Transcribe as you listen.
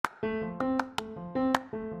I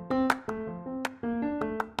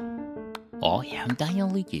am Daniel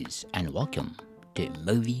Lucas and welcome to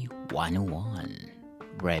Movie 101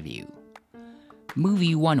 Review.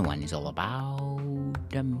 Movie 101 is all about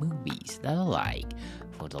the movies that I like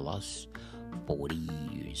for the last 40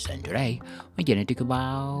 years. And today we're gonna talk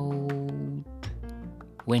about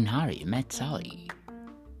When Harry Met Sally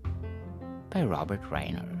by Robert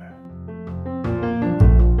Reiner.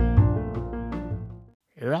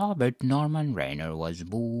 Robert Norman Reiner was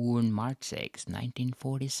born March 6,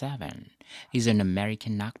 1947. He's an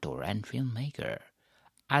American actor and filmmaker.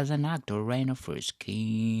 As an actor, Reiner first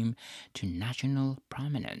came to national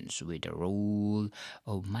prominence with the role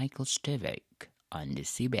of Michael Stivic on the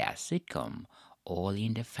CBS sitcom All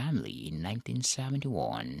in the Family in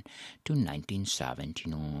 1971 to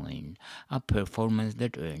 1979, a performance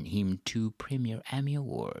that earned him 2 Premier Emmy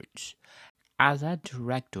Awards. As a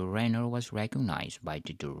director, Reiner was recognized by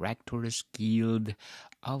the Directors Guild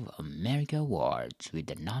of America Awards with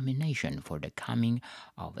the nomination for the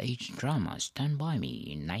coming-of-age drama Stand By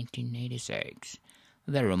Me in 1986,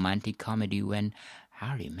 the romantic comedy When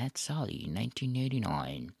Harry Met Sally in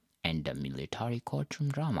 1989, and the military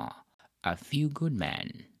courtroom drama A Few Good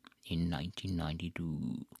Men in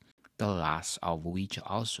 1992, the last of which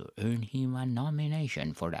also earned him a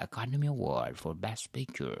nomination for the Academy Award for Best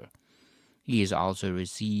Picture. He has also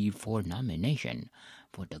received 4 nominations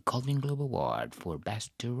for the Golden Globe Award for Best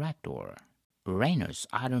Director. Reiner's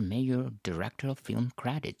other major directorial film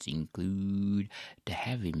credits include the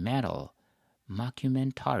heavy metal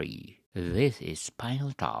mockumentary This Is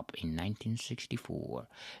Spinal Tap in 1964,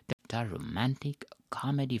 the romantic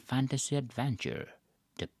comedy fantasy adventure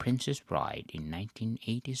The Princess Bride in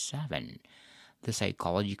 1987, the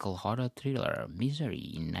psychological horror thriller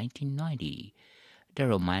Misery in 1990, the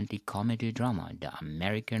romantic comedy drama The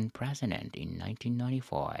American President in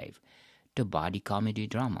 1995, the body comedy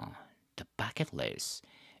drama The Bucket List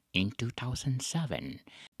in 2007,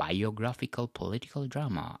 biographical political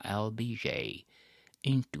drama LBJ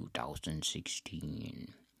in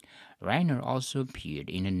 2016. Reiner also appeared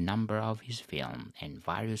in a number of his films and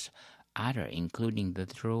various other including The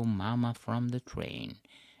Throw Mama from the Train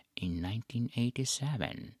in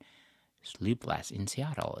 1987, Sleepless in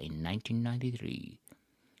Seattle in 1993,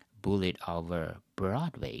 Bullet Over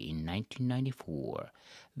Broadway in 1994,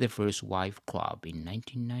 The First Wife Club in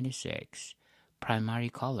 1996, Primary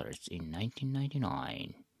Colors in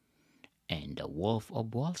 1999, and The Wolf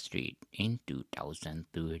of Wall Street in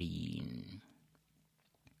 2013.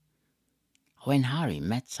 When Harry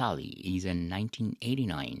Met Sally is a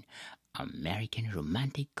 1989 American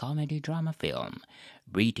romantic comedy drama film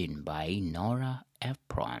written by Nora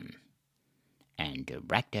Ephron and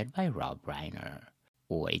directed by Rob Reiner.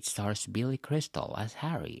 It stars Billy Crystal as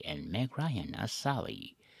Harry and Meg Ryan as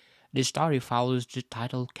Sally. The story follows the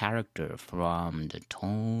title character from the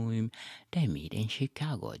time they meet in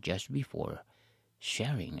Chicago just before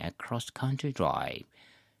sharing a cross-country drive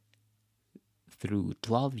through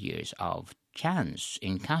 12 years of chance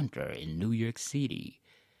encounter in New York City.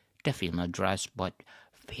 The film addresses but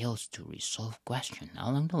fails to resolve questions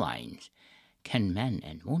along the lines, can men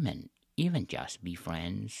and women even just be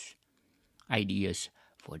friends? Ideas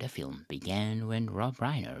for the film began when Rob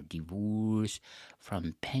Reiner divorced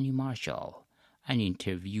from Penny Marshall. An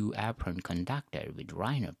interview Ephron conducted with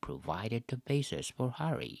Reiner provided the basis for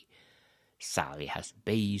Harry. Sally has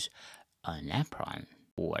based on Ephron,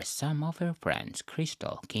 where some of her friends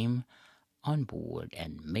Crystal came on board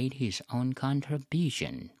and made his own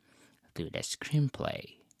contribution to the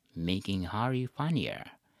screenplay, making Harry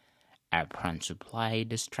funnier. Ephron supplied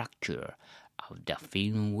the structure of the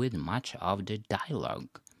film with much of the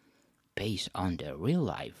dialogue based on the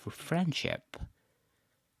real-life friendship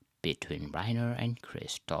between Reiner and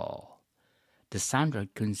Crystal. The soundtrack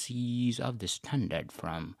consists of the standard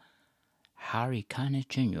from Harry Connick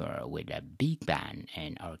Jr. with a big band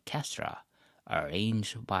and orchestra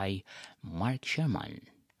arranged by Mark Sherman.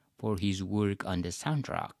 For his work on the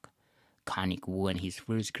soundtrack, Connick won his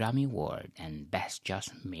first Grammy Award and Best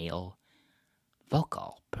Just Male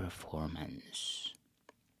Vocal Performance.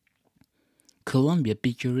 Columbia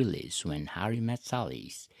Pictures released When Harry Met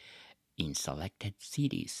Sally in selected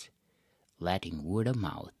cities, letting word of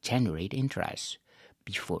mouth generate interest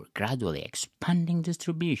before gradually expanding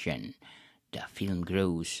distribution. The film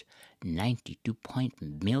grossed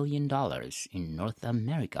 $92 million in North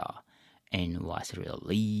America and was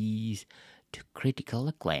released to critical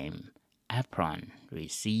acclaim. Ephron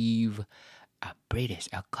received a British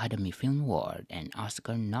Academy Film Award and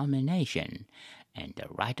Oscar nomination and the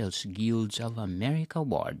Writers Guild of America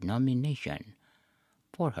Award nomination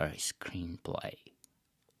for her screenplay.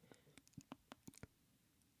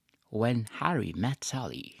 When Harry Met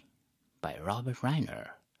Sally by Robert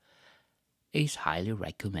Reiner is highly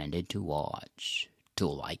recommended to watch. To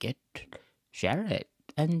like it, share it,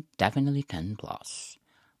 and definitely 10 plus.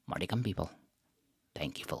 Marticum people,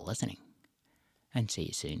 thank you for listening, and see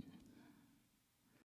you soon.